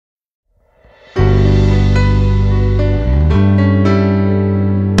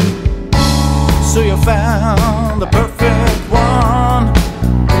found the perfect one,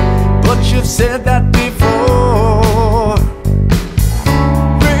 but you've said that before.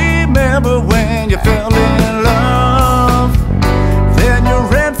 Remember when you fell in love, then you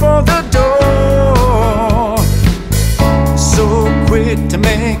ran for the door. So quick to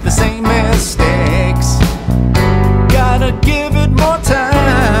make the same mistakes, gotta give it more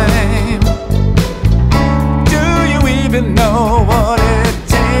time. Do you even know what it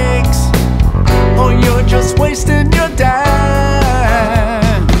takes, or you're just wasting your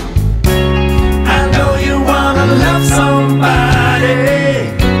time? I know you wanna love somebody,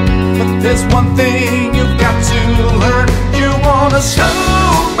 but there's one thing you've got to learn. You want a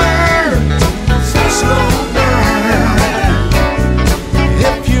slow burn, slow burn.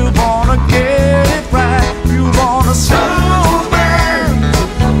 If you wanna get it right, you want a slow burn,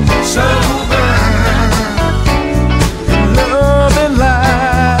 slow burn. In love and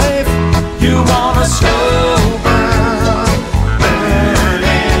life, you want a slow burn,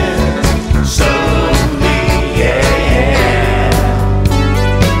 burning slowly, yeah.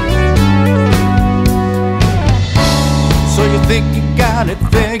 So you think you got it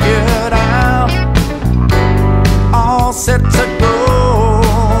figured out, all set to